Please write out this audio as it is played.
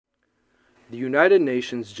The United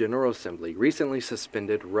Nations General Assembly recently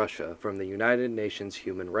suspended Russia from the United Nations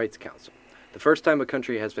Human Rights Council, the first time a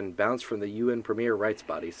country has been bounced from the UN premier rights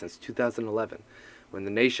body since 2011, when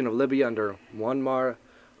the nation of Libya under Muammar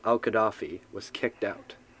al-Gaddafi was kicked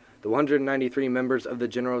out. The 193 members of the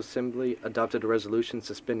General Assembly adopted a resolution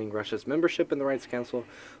suspending Russia's membership in the Rights Council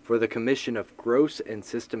for the commission of gross and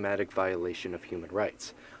systematic violation of human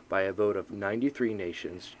rights by a vote of 93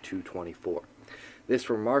 nations to 24. This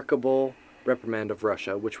remarkable reprimand of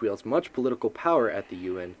Russia, which wields much political power at the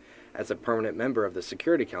UN as a permanent member of the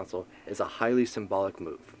Security Council, is a highly symbolic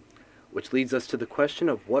move, which leads us to the question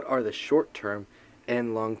of what are the short-term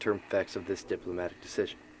and long-term effects of this diplomatic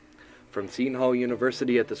decision. From Seton Hall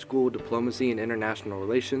University at the School of Diplomacy and International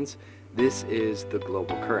Relations, this is The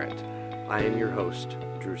Global Current. I am your host,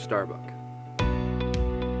 Drew Starbuck.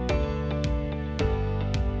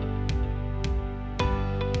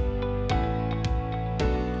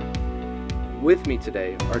 With me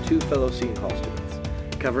today are two fellow Seton Hall students.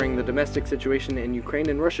 Covering the domestic situation in Ukraine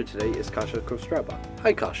and Russia today is Kasia Kostraba.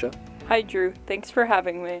 Hi, Kasia. Hi, Drew. Thanks for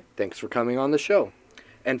having me. Thanks for coming on the show.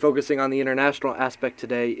 And focusing on the international aspect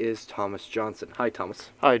today is Thomas Johnson. Hi,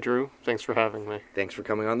 Thomas. Hi, Drew. Thanks for having me. Thanks for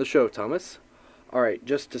coming on the show, Thomas. All right,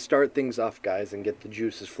 just to start things off, guys, and get the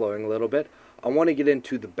juices flowing a little bit, I want to get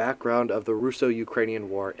into the background of the Russo-Ukrainian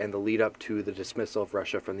War and the lead-up to the dismissal of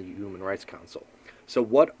Russia from the Human Rights Council. So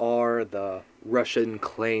what are the Russian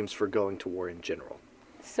claims for going to war in general?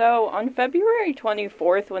 So, on February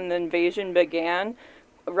 24th, when the invasion began,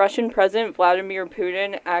 Russian President Vladimir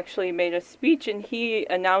Putin actually made a speech, and he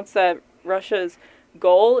announced that Russia's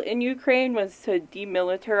goal in Ukraine was to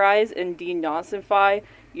demilitarize and denazify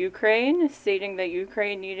Ukraine, stating that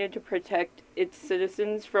Ukraine needed to protect its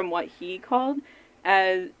citizens from what he called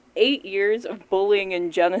as 8 years of bullying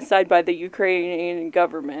and genocide by the Ukrainian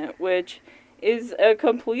government, which is a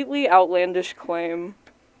completely outlandish claim.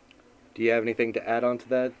 Do you have anything to add on to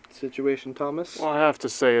that situation, Thomas? Well, I have to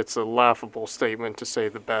say it's a laughable statement to say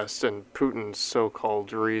the best, and Putin's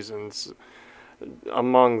so-called reasons,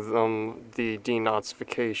 among them the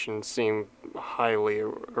denazification, seem highly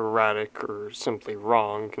erratic or simply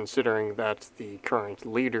wrong, considering that the current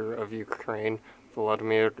leader of Ukraine,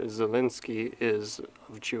 Volodymyr Zelensky, is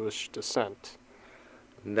of Jewish descent.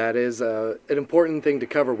 That is an important thing to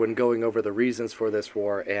cover when going over the reasons for this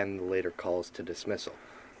war and the later calls to dismissal.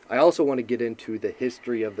 I also want to get into the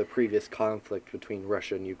history of the previous conflict between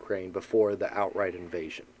Russia and Ukraine before the outright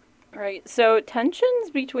invasion. Right, so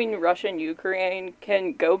tensions between Russia and Ukraine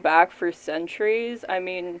can go back for centuries. I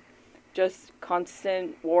mean, just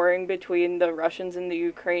constant warring between the Russians and the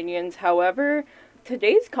Ukrainians. However,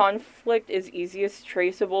 today's conflict is easiest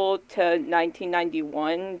traceable to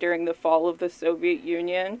 1991 during the fall of the Soviet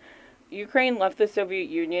Union. Ukraine left the Soviet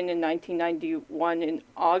Union in 1991 in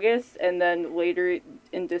August, and then later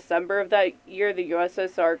in December of that year, the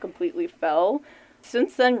USSR completely fell.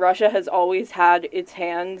 Since then, Russia has always had its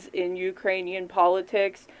hands in Ukrainian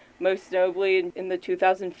politics. Most notably, in the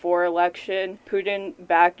 2004 election,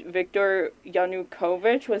 Putin-backed Viktor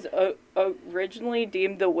Yanukovych was originally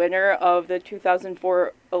deemed the winner of the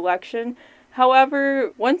 2004 election.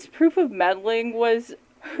 However, once proof of meddling was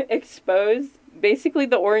exposed, basically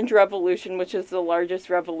the Orange Revolution, which is the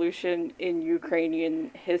largest revolution in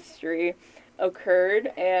Ukrainian history,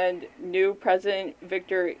 occurred, and new President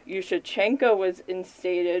Viktor Yushchenko was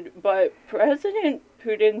instated, but President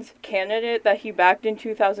Putin's candidate that he backed in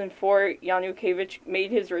 2004, Yanukovych,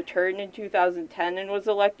 made his return in 2010 and was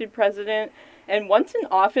elected president. And once in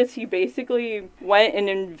office, he basically went and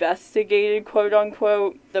investigated,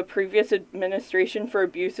 quote-unquote, the previous administration for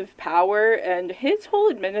abuse of power, and his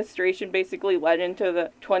whole administration basically led into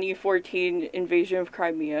the 2014 invasion of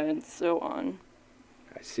Crimea and so on.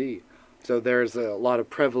 I see. So there's a lot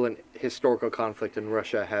of prevalent historical conflict, and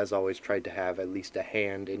Russia has always tried to have at least a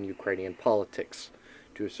hand in Ukrainian politics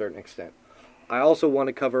to a certain extent. I also want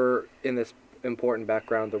to cover in this important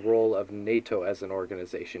background the role of NATO as an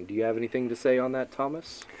organization. Do you have anything to say on that,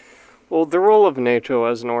 Thomas? Well, the role of NATO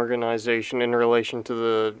as an organization in relation to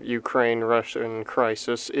the Ukraine-Russian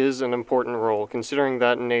crisis is an important role, considering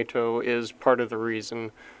that NATO is part of the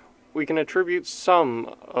reason. We can attribute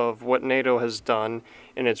some of what NATO has done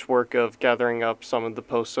in its work of gathering up some of the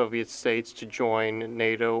post-Soviet states to join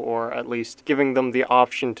NATO, or at least giving them the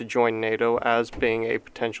option to join NATO as being a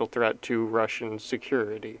potential threat to Russian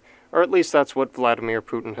security. Or at least that's what Vladimir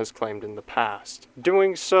Putin has claimed in the past.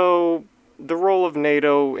 Doing so, the role of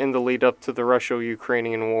NATO in the lead-up to the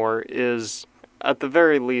Russo-Ukrainian War is, at the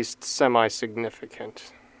very least,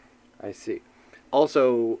 semi-significant. I see.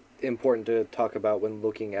 Also, important to talk about when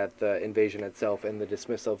looking at the invasion itself and the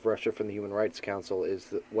dismissal of Russia from the Human Rights Council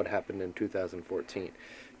is what happened in 2014.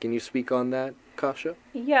 Can you speak on that, Kasha?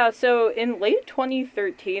 Yeah, so in late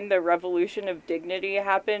 2013, the Revolution of Dignity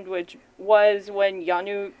happened, which was when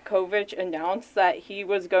Yanukovych announced that he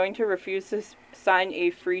was going to refuse to sign a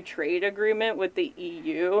free trade agreement with the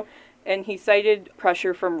EU, and he cited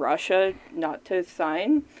pressure from Russia not to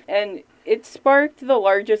sign. And it sparked the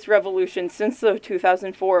largest revolution since the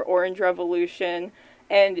 2004 Orange Revolution,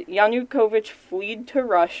 and Yanukovych fled to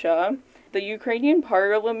Russia. The Ukrainian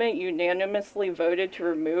parliament unanimously voted to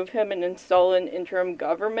remove him and install an interim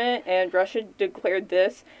government, and Russia declared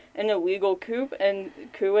this an illegal coup and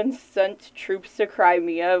sent troops to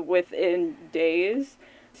Crimea within days.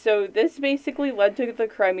 So this basically led to the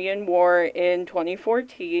Crimean War in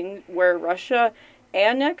 2014, where Russia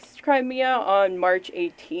annexed Crimea on March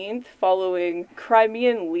 18th, following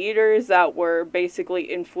Crimean leaders that were basically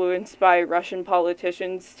influenced by Russian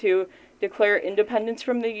politicians to declare independence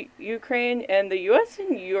from the Ukraine, and the US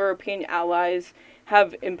and European allies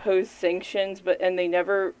have imposed sanctions, and they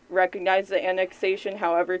never recognized the annexation.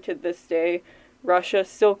 However, to this day, Russia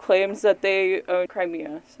still claims that they own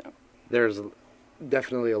Crimea. So There's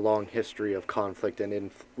definitely a long history of conflict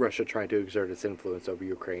and Russia trying to exert its influence over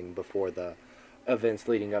Ukraine before the events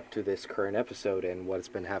leading up to this current episode and what's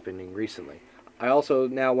been happening recently. I also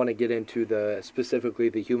now want to get into specifically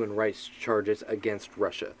the human rights charges against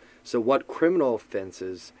Russia. So what criminal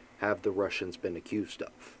offenses have the Russians been accused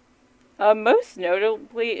of? Most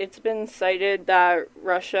notably, it's been cited that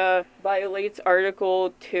Russia violates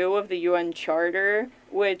Article 2 of the UN Charter,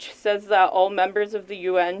 which says that all members of the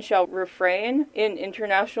UN shall refrain in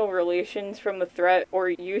international relations from the threat or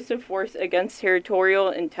use of force against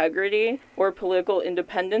territorial integrity or political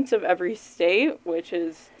independence of every state, which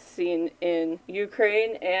is seen in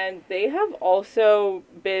Ukraine. And they have also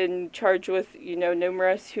been charged with,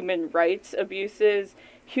 numerous human rights abuses.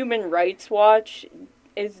 Human Rights Watch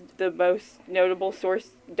is the most notable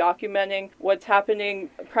source documenting what's happening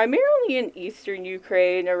primarily in eastern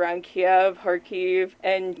Ukraine around Kiev, Kharkiv,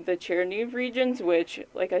 and the Chernihiv regions, which,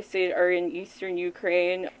 like I said, are in eastern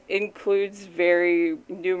Ukraine, includes very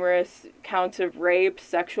numerous counts of rape,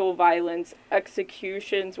 sexual violence,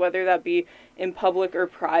 executions, whether that be in public or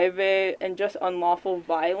private, and just unlawful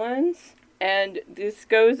violence. And this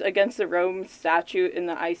goes against the Rome Statute in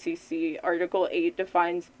the ICC. Article 8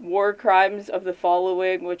 defines war crimes of the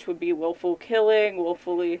following, which would be willful killing,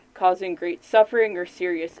 willfully causing great suffering or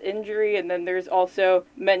serious injury. And then there's also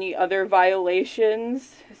many other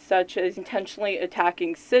violations, such as intentionally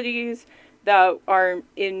attacking cities that are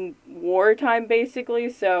in wartime, basically.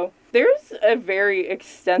 So there's a very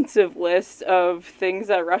extensive list of things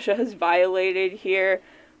that Russia has violated here.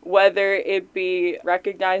 Whether it be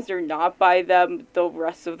recognized or not by them, the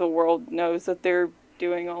rest of the world knows that they're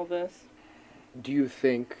doing all this. Do you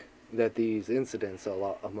think that these incidents,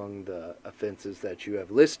 among the offenses that you have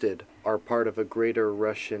listed, are part of a greater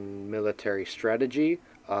Russian military strategy,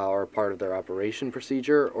 or part of their operation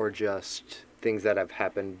procedure, or just things that have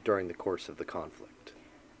happened during the course of the conflict?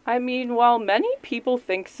 I mean, while many people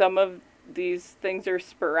think some of these things are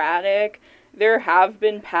sporadic, there have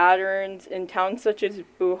been patterns in towns such as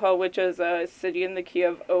Bucha, which is a city in the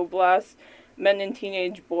Kiev Oblast. Men and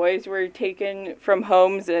teenage boys were taken from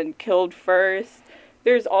homes and killed first.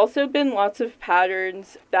 There's also been lots of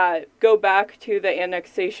patterns that go back to the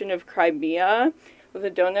annexation of Crimea,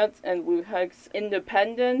 the Donetsk and Luhansk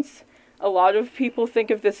independence. A lot of people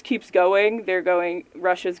think if this keeps going,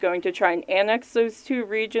 Russia's going to try and annex those two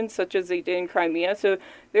regions, such as they did in Crimea. So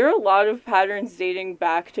there are a lot of patterns dating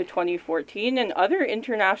back to 2014 and other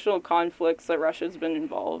international conflicts that Russia's been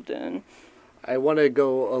involved in. I want to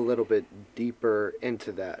go a little bit deeper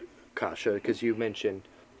into that, Kasha, because you mentioned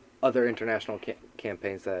other international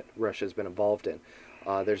campaigns that Russia's been involved in.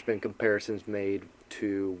 There's been comparisons made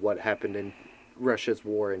to what happened in Russia's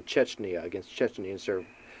war in Chechnya against Chechnyan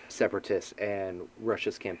separatists and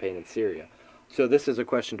Russia's campaign in Syria. So this is a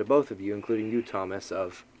question to both of you, including you, Thomas,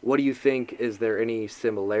 of what do you think, is there any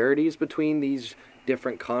similarities between these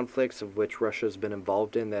different conflicts of which Russia's been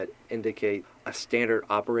involved in that indicate a standard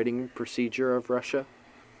operating procedure of Russia?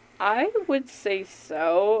 I would say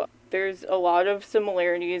so. There's a lot of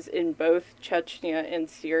similarities in both Chechnya and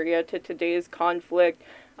Syria to today's conflict.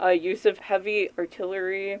 Use of heavy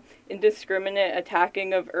artillery, indiscriminate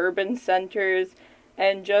attacking of urban centers,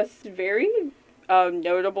 and just very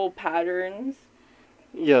notable patterns.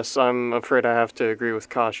 Yes, I'm afraid I have to agree with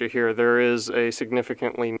Kasha here. There is a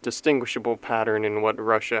significantly distinguishable pattern in what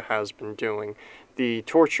Russia has been doing. The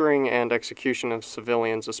torturing and execution of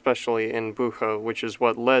civilians, especially in Bucha, which is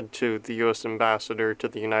what led to the U.S. ambassador to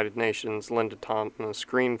the United Nations, Linda Thomas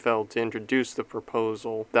Greenfield, to introduce the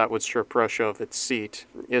proposal that would strip Russia of its seat,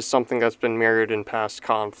 is something that's been mirrored in past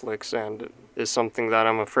conflicts and is something that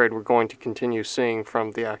I'm afraid we're going to continue seeing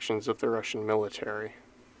from the actions of the Russian military.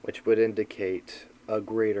 Which would indicate a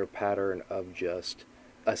greater pattern of just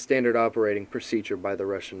a standard operating procedure by the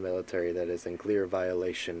Russian military that is in clear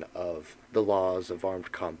violation of the laws of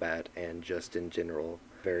armed combat and just in general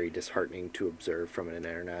very disheartening to observe from an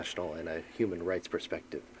international and a human rights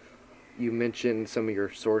perspective. You mentioned some of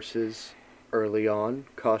your sources early on,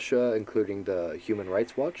 Kasha, including the Human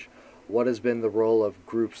Rights Watch. What has been the role of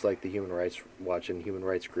groups like the Human Rights Watch and human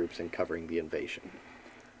rights groups in covering the invasion?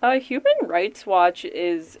 Human Rights Watch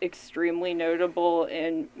is extremely notable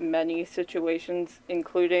in many situations,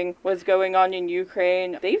 including what's going on in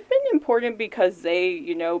Ukraine. They've been important because they,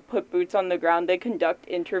 put boots on the ground. They conduct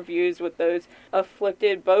interviews with those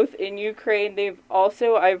afflicted both in Ukraine.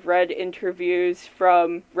 I've read interviews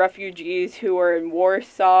from refugees who are in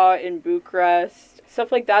Warsaw, in Bucharest,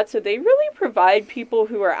 stuff like that. So they really provide people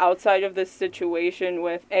who are outside of this situation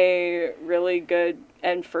with a really good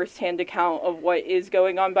and first-hand account of what is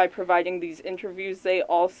going on by providing these interviews.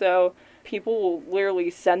 People will literally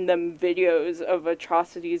send them videos of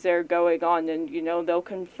atrocities that are going on and, they'll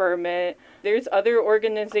confirm it. There's other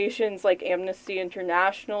organizations like Amnesty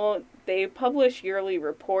International. They publish yearly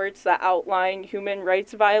reports that outline human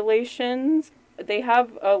rights violations. They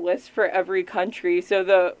have a list for every country.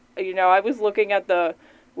 So I was looking at the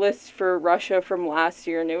list for Russia from last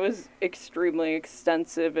year and it was extremely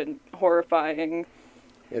extensive and horrifying.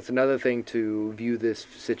 It's another thing to view this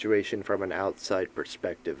situation from an outside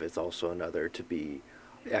perspective. It's also another to be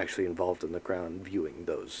actually involved in the ground viewing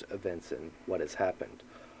those events and what has happened.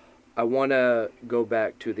 I want to go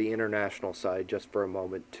back to the international side just for a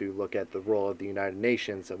moment to look at the role of the United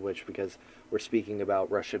Nations, because we're speaking about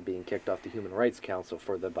Russia being kicked off the Human Rights Council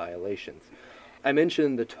for the violations. I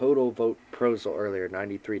mentioned the total vote proposal earlier,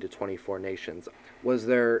 93 to 24 nations. Was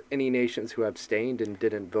there any nations who abstained and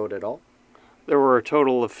didn't vote at all? There were a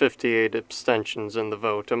total of 58 abstentions in the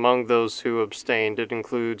vote. Among those who abstained, it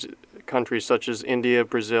includes countries such as India,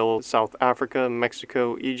 Brazil, South Africa,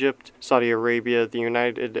 Mexico, Egypt, Saudi Arabia, the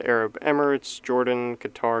United Arab Emirates, Jordan,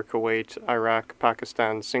 Qatar, Kuwait, Iraq,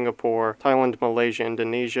 Pakistan, Singapore, Thailand, Malaysia,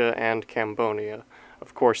 Indonesia, and Cambodia.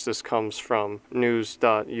 Of course, this comes from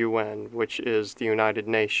news.un, which is the United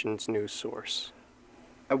Nations news source.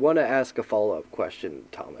 I want to ask a follow-up question,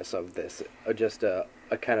 Thomas, of this, just a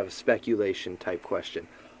kind of speculation type question.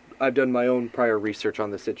 I've done my own prior research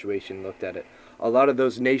on the situation, looked at it. A lot of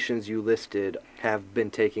those nations you listed have been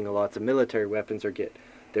taking lots of military weapons or get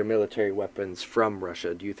their military weapons from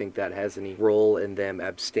Russia. Do you think that has any role in them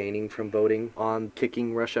abstaining from voting on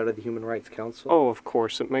kicking Russia out of the Human Rights Council? Oh, of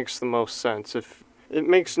course, it makes the most sense. It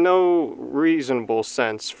makes no reasonable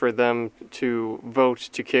sense for them to vote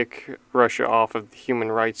to kick Russia off of the Human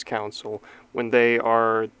Rights Council when they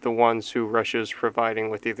are the ones who Russia is providing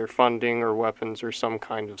with either funding or weapons or some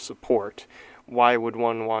kind of support. Why would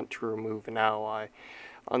one want to remove an ally?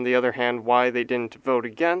 On the other hand, why they didn't vote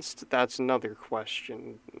against, that's another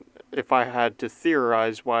question. If I had to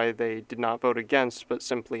theorize why they did not vote against but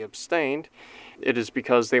simply abstained, it is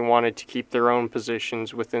because they wanted to keep their own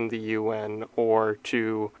positions within the UN or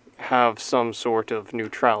to have some sort of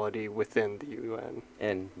neutrality within the UN.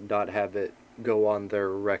 And not have it go on their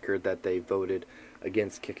record that they voted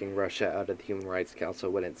against kicking Russia out of the Human Rights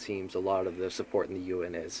Council when it seems a lot of the support in the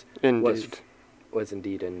UN was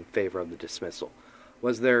indeed in favor of the dismissal.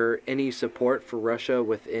 Was there any support for Russia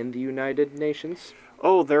within the United Nations?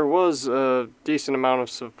 Oh, there was a decent amount of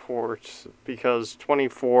support because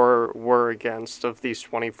 24 were against. Of these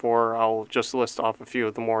 24, I'll just list off a few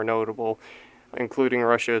of the more notable, including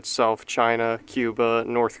Russia itself, China, Cuba,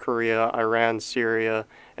 North Korea, Iran, Syria,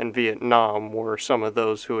 and Vietnam were some of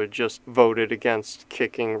those who had just voted against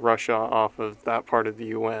kicking Russia off of that part of the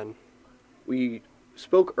UN. We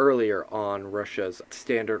spoke earlier on Russia's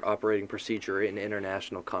standard operating procedure in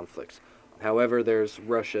international conflicts. However, there's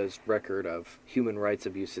Russia's record of human rights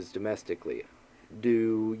abuses domestically.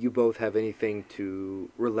 Do you both have anything to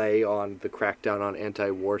relay on the crackdown on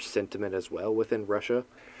anti-war sentiment as well within Russia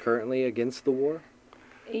currently against the war?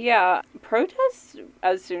 Yeah, protests,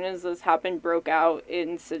 as soon as this happened, broke out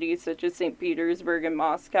in cities such as St. Petersburg and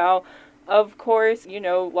Moscow. Of course,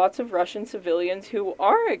 lots of Russian civilians who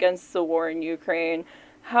are against the war in Ukraine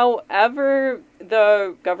However,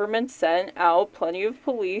 the government sent out plenty of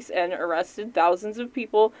police and arrested thousands of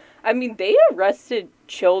people. I mean, they arrested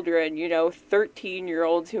children,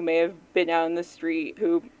 13-year-olds who may have been out in the street,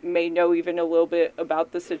 who may know even a little bit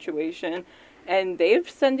about the situation. And they've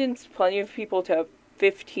sentenced plenty of people to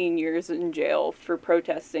 15 years in jail for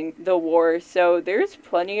protesting the war. So there's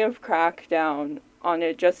plenty of crackdown on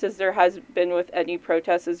it, just as there has been with any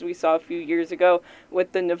protests, as we saw a few years ago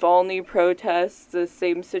with the Navalny protests. The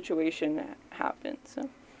same situation happened. So.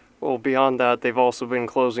 Well, beyond that, they've also been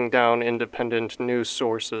closing down independent news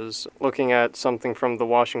sources. Looking at something from the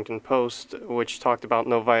Washington Post, which talked about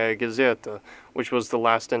Novaya Gazeta, which was the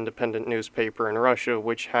last independent newspaper in Russia,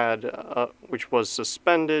 which was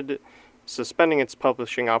suspending its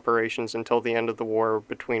publishing operations until the end of the war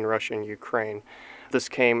between Russia and Ukraine. This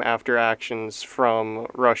came after actions from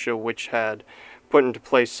Russia, which had put into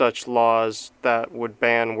place such laws that would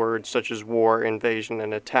ban words such as war, invasion,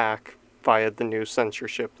 and attack via the new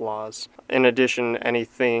censorship laws. In addition,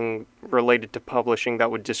 anything related to publishing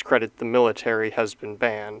that would discredit the military has been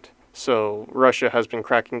banned. So Russia has been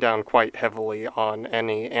cracking down quite heavily on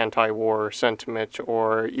any anti-war sentiment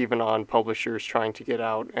or even on publishers trying to get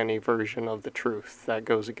out any version of the truth that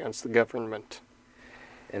goes against the government.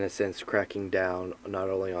 In a sense, cracking down not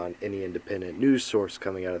only on any independent news source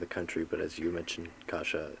coming out of the country, but as you mentioned,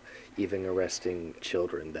 Kasha, even arresting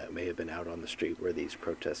children that may have been out on the street where these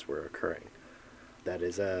protests were occurring. That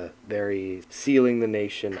is very sealing the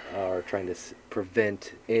nation, or trying to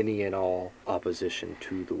prevent any and all opposition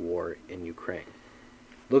to the war in Ukraine.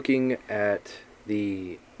 Looking at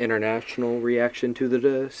the international reaction to the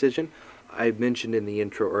decision, I mentioned in the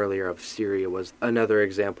intro earlier of Syria was another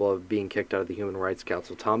example of being kicked out of the Human Rights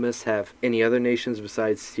Council. Thomas, have any other nations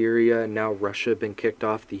besides Syria and now Russia been kicked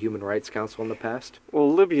off the Human Rights Council in the past? Well,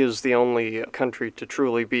 Libya is the only country to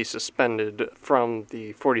truly be suspended from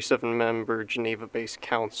the 47-member Geneva-based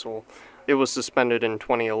council. It was suspended in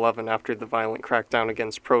 2011 after the violent crackdown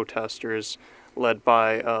against protesters led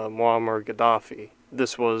by Muammar Gaddafi.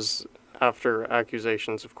 This was after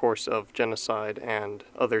accusations, of course, of genocide and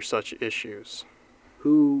other such issues.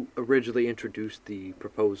 Who originally introduced the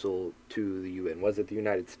proposal to the UN? Was it the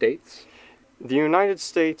United States? The United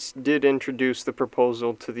States did introduce the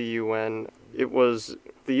proposal to the UN. It was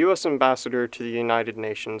the U.S. ambassador to the United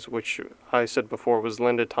Nations, which I said before was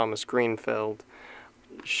Linda Thomas Greenfield.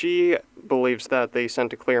 She believes that they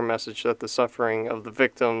sent a clear message that the suffering of the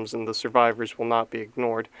victims and the survivors will not be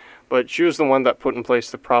ignored, but she was the one that put in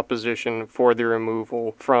place the proposition for the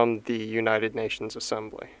removal from the United Nations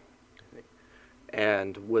Assembly.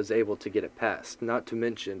 And was able to get it passed. Not to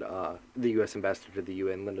mention the U.S. ambassador to the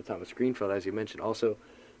UN, Linda Thomas Greenfield, as you mentioned, also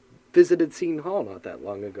visited Seton Hall not that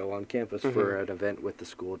long ago on campus for an event with the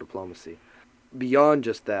School of Diplomacy. Beyond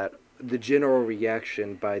just that, the general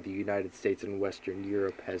reaction by the United States and Western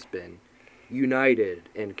Europe has been united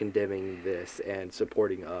in condemning this and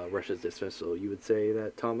supporting Russia's dismissal. You would say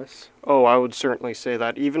that, Thomas? Oh, I would certainly say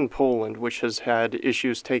that. Even Poland, which has had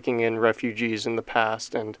issues taking in refugees in the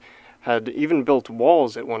past and had even built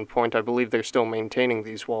walls at one point, I believe they're still maintaining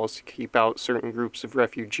these walls to keep out certain groups of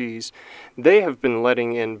refugees, they have been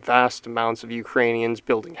letting in vast amounts of Ukrainians,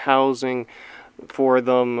 building housing for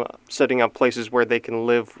them, setting up places where they can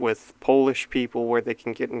live with Polish people, where they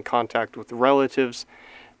can get in contact with relatives.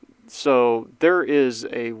 So there is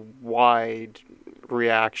a wide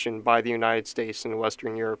reaction by the United States and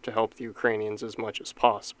Western Europe to help the Ukrainians as much as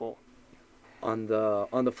possible. On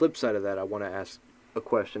the flip side of that, I want to ask a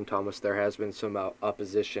question, Thomas. There has been some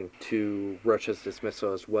opposition to Russia's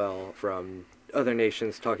dismissal as well from other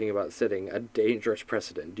nations talking about setting a dangerous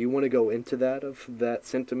precedent. Do you want to go into that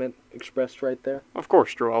sentiment expressed right there? Of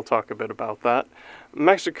course, Drew. I'll talk a bit about that.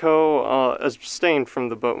 Mexico abstained from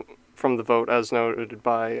the vote, as noted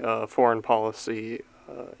by Foreign Policy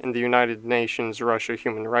in the United Nations Russia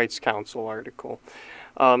Human Rights Council article.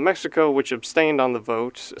 Mexico, which abstained on the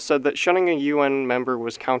vote, said that shunning a UN member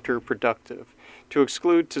was counterproductive. To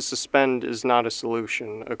exclude to suspend is not a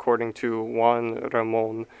solution, according to Juan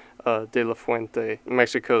Ramon de la Fuente,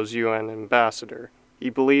 Mexico's UN ambassador. He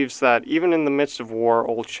believes that even in the midst of war,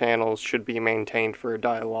 all channels should be maintained for a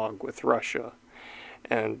dialogue with Russia.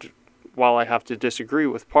 And while I have to disagree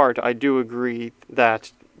with part, I do agree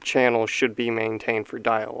that channels should be maintained for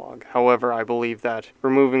dialogue. However, I believe that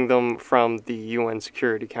removing them from the UN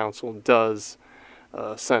Security Council does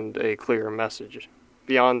send a clear message.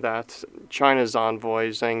 Beyond that, China's envoy,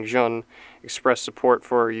 Zhang Jun, expressed support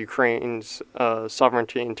for Ukraine's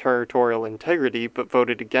sovereignty and territorial integrity, but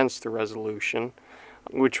voted against the resolution,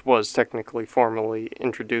 which was technically formally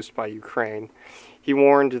introduced by Ukraine. He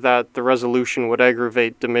warned that the resolution would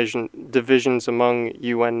aggravate divisions among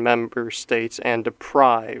UN member states and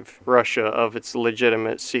deprive Russia of its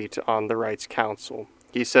legitimate seat on the Rights Council.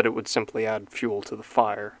 He said it would simply add fuel to the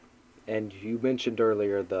fire. And you mentioned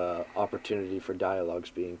earlier the opportunity for dialogues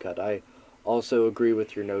being cut. I also agree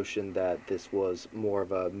with your notion that this was more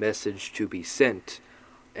of a message to be sent,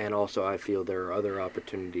 and also I feel there are other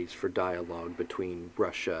opportunities for dialogue between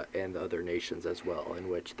Russia and other nations as well, in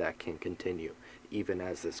which that can continue, even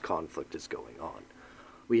as this conflict is going on.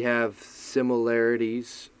 We have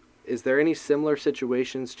similarities. Is there any similar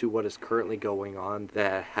situations to what is currently going on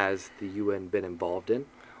that has the UN been involved in?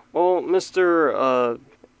 Well, Mr.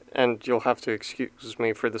 And you'll have to excuse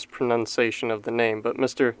me for this pronunciation of the name, but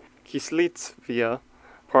Mr. Kislitsvia,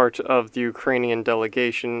 part of the Ukrainian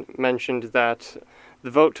delegation, mentioned that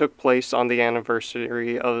the vote took place on the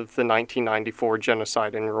anniversary of the 1994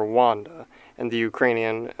 genocide in Rwanda, and the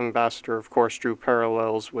Ukrainian ambassador, of course, drew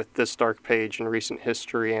parallels with this dark page in recent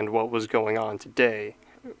history and what was going on today.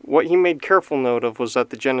 What he made careful note of was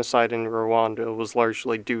that the genocide in Rwanda was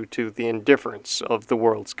largely due to the indifference of the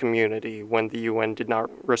world's community when the UN did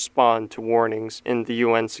not respond to warnings in the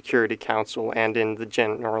UN Security Council and in the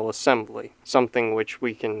General Assembly, something which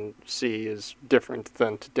we can see is different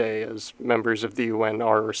than today, as members of the UN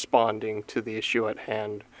are responding to the issue at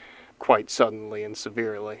hand quite suddenly and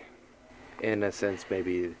severely. In a sense,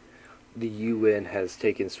 maybe the UN has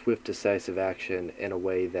taken swift, decisive action in a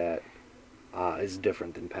way that is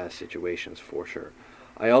different than past situations, for sure.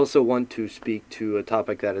 I also want to speak to a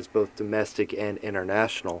topic that is both domestic and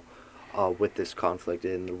international with this conflict,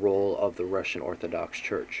 in the role of the Russian Orthodox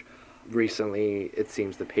Church. Recently, it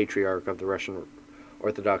seems the Patriarch of the Russian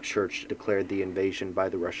Orthodox Church declared the invasion by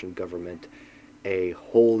the Russian government a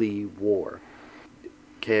holy war.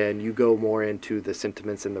 Can you go more into the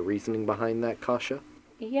sentiments and the reasoning behind that, Kasha?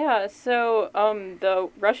 Yeah, so the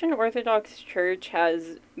Russian Orthodox Church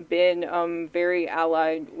has been very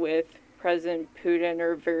allied with President Putin,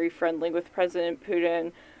 or very friendly with President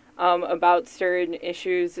Putin, about certain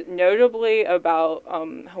issues, notably about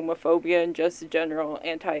homophobia and just general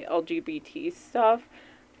anti-LGBT stuff.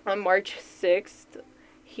 On March 6th,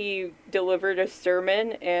 he delivered a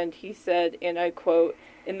sermon and he said, and I quote,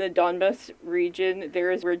 "In the Donbas region,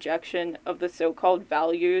 there is rejection of the so-called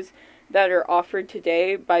values that are offered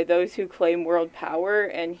today by those who claim world power,"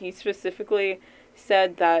 and he specifically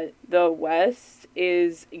said that the West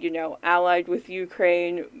is, allied with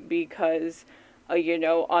Ukraine because,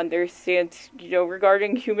 on their stance,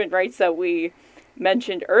 regarding human rights that we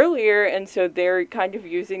mentioned earlier, and so they're kind of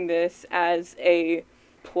using this as a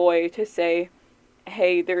ploy to say,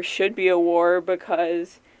 hey, there should be a war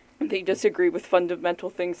because they disagree with fundamental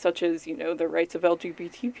things such as, the rights of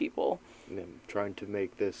LGBT people. Trying to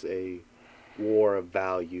make this a war of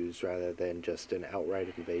values rather than just an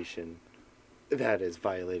outright invasion that is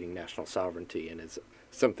violating national sovereignty, and is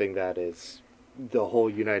something that is the whole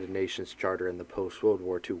United Nations Charter in the post-World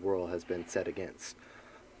War II world has been set against.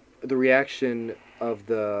 The reaction of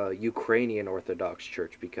the Ukrainian Orthodox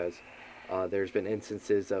Church, because there's been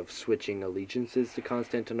instances of switching allegiances to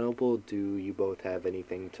Constantinople. Do you both have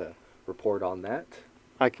anything to report on that?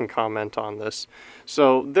 I can comment on this.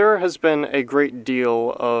 So there has been a great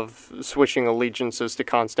deal of switching allegiances to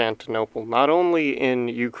Constantinople, not only in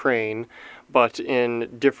Ukraine, but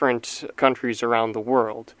in different countries around the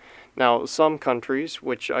world. Now, some countries,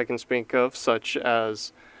 which I can speak of, such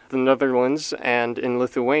as the Netherlands and in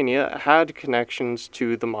Lithuania, had connections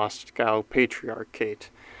to the Moscow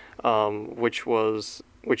Patriarchate,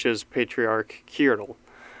 which is Patriarch Kirill.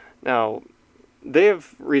 Now, they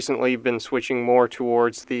have recently been switching more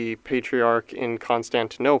towards the Patriarch in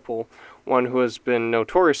Constantinople, one who has been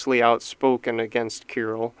notoriously outspoken against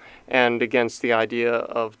Kirill and against the idea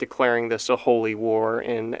of declaring this a holy war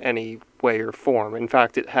in any way or form. In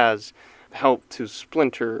fact, it has helped to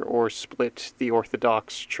splinter or split the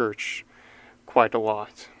Orthodox Church quite a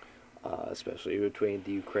lot. Especially between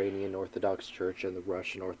the Ukrainian Orthodox Church and the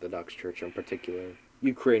Russian Orthodox Church in particular.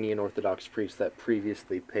 Ukrainian Orthodox priests that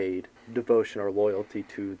previously paid devotion or loyalty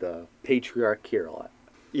to the Patriarch Kirill.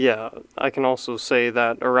 Yeah, I can also say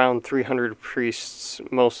that around 300 priests,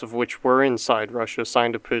 most of which were inside Russia,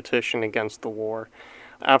 signed a petition against the war,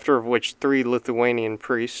 after which 3 Lithuanian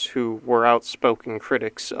priests who were outspoken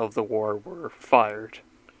critics of the war were fired.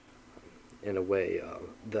 In a way,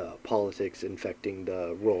 the politics infecting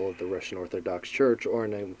the role of the Russian Orthodox Church, or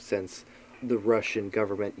in a sense, the Russian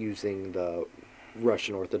government using the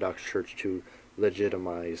Russian Orthodox Church to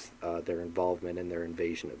legitimize their involvement in their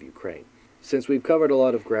invasion of Ukraine. Since we've covered a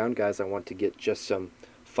lot of ground, guys, I want to get just some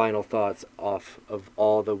final thoughts off of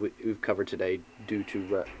all that we've covered today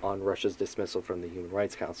on Russia's dismissal from the Human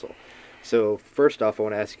Rights Council. So first off, I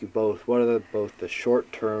want to ask you both, what are both the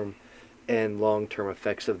short-term and long-term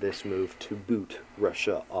effects of this move to boot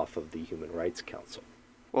Russia off of the Human Rights Council?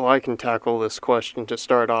 Well, I can tackle this question to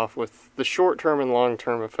start off with. The short-term and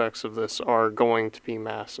long-term effects of this are going to be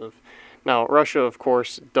massive. Now, Russia, of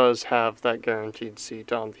course, does have that guaranteed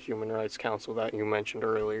seat on the Human Rights Council that you mentioned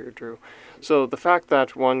earlier, Drew. So the fact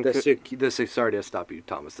that one... Sorry to stop you,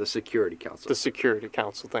 Thomas. The Security Council. The Security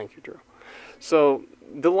Council. Thank you, Drew. So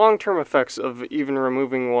the long-term effects of even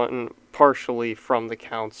removing one partially from the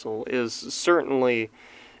Council is certainly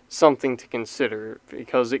something to consider,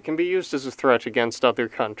 because it can be used as a threat against other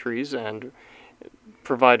countries, and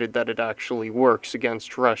provided that it actually works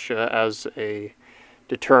against Russia as a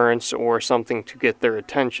deterrence or something to get their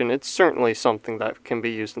attention, it's certainly something that can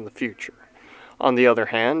be used in the future. On the other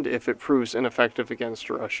hand, if it proves ineffective against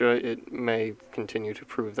Russia, it may continue to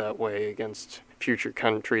prove that way against future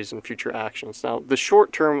countries and future actions. Now, the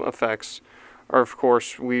short-term effects are, of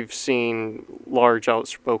course, we've seen large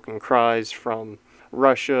outspoken cries from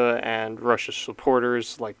Russia and Russia's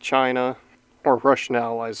supporters like China, or Russian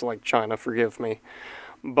allies like China, forgive me.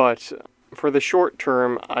 But for the short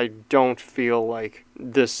term, I don't feel like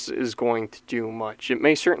this is going to do much. It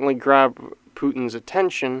may certainly grab Putin's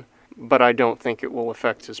attention, but I don't think it will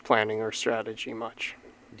affect his planning or strategy much.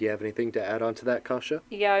 Do you have anything to add on to that, Kasha?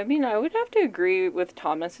 Yeah, I mean, I would have to agree with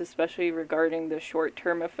Thomas, especially regarding the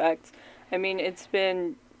short-term effects. I mean, it's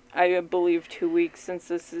been, I believe, 2 weeks since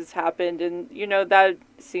this has happened, and, that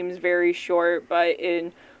seems very short, but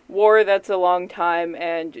in war, that's a long time,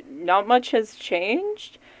 and not much has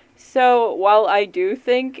changed. So, while I do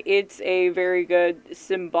think it's a very good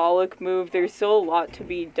symbolic move, there's still a lot to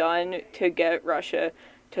be done to get Russia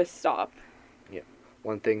to stop. Yeah.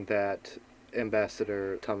 One thing that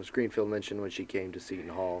Ambassador Thomas Greenfield mentioned when she came to Seton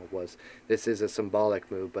Hall was this is a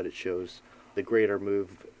symbolic move, but it shows the greater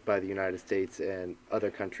move by the United States and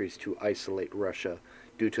other countries to isolate Russia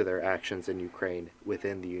due to their actions in Ukraine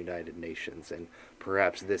within the United Nations. And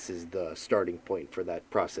perhaps this is the starting point for that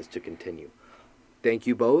process to continue. Thank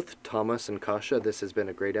you both, Thomas and Kasha. This has been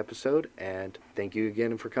a great episode, and thank you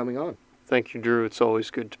again for coming on. Thank you, Drew. It's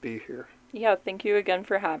always good to be here. Yeah, thank you again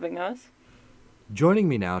for having us. Joining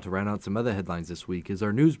me now to round out some other headlines this week is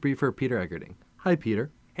our news briefer, Peter Eggerding. Hi,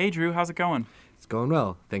 Peter. Hey, Drew. How's it going? It's going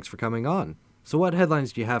well. Thanks for coming on. So what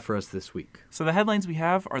headlines do you have for us this week? So the headlines we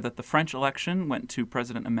have are that the French election went to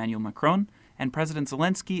President Emmanuel Macron and President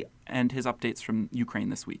Zelensky and his updates from Ukraine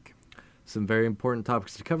this week. Some very important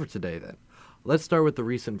topics to cover today, then. Let's start with the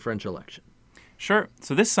recent French election. Sure.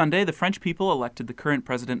 So this Sunday, the French people elected the current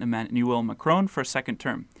President Emmanuel Macron for a second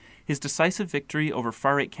term. His decisive victory over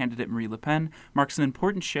far-right candidate Marine Le Pen marks an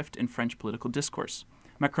important shift in French political discourse.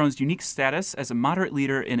 Macron's unique status as a moderate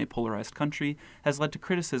leader in a polarized country has led to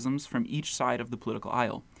criticisms from each side of the political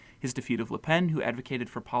aisle. His defeat of Le Pen, who advocated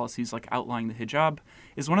for policies like outlawing the hijab,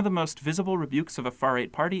 is one of the most visible rebukes of a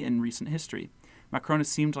far-right party in recent history. Macron has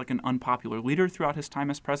seemed like an unpopular leader throughout his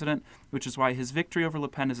time as president, which is why his victory over Le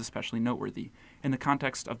Pen is especially noteworthy. In the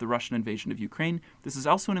context of the Russian invasion of Ukraine, this is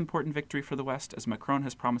also an important victory for the West, as Macron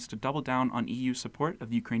has promised to double down on EU support of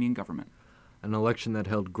the Ukrainian government. An election that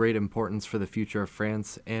held great importance for the future of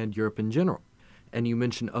France and Europe in general. And you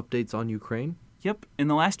mentioned updates on Ukraine? Yep. In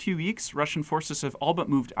the last few weeks, Russian forces have all but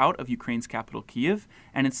moved out of Ukraine's capital, Kyiv,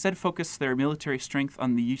 and instead focused their military strength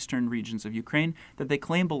on the eastern regions of Ukraine that they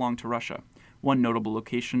claim belong to Russia. One notable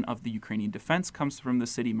location of the Ukrainian defense comes from the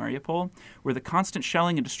city Mariupol, where the constant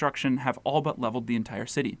shelling and destruction have all but leveled the entire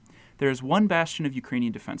city. There is one bastion of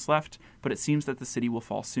Ukrainian defense left, but it seems that the city will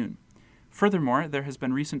fall soon. Furthermore, there has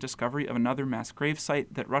been recent discovery of another mass grave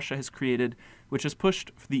site that Russia has created, which has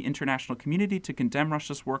pushed the international community to condemn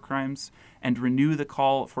Russia's war crimes and renew the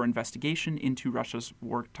call for investigation into Russia's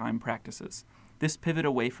wartime practices. This pivot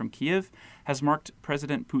away from Kyiv has marked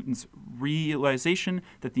President Putin's realization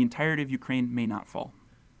that the entirety of Ukraine may not fall.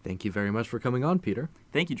 Thank you very much for coming on, Peter.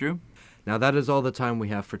 Thank you, Drew. Now that is all the time we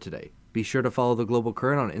have for today. Be sure to follow The Global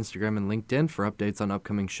Current on Instagram and LinkedIn for updates on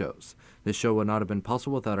upcoming shows. This show would not have been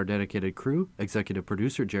possible without our dedicated crew, executive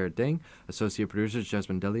producer Jared Dang, associate producers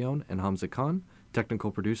Jasmine DeLeon and Hamza Khan,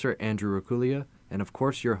 technical producer Andrew Rakulia, and of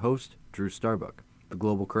course your host, Drew Starbuck. The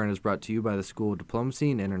Global Current is brought to you by the School of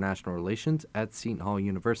Diplomacy and International Relations at Seton Hall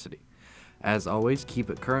University. As always, keep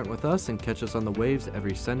it current with us and catch us on the waves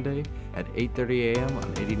every Sunday at 8:30 a.m.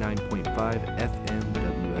 on 89.5 FM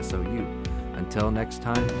WSOU. Until next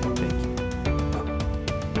time, thank you.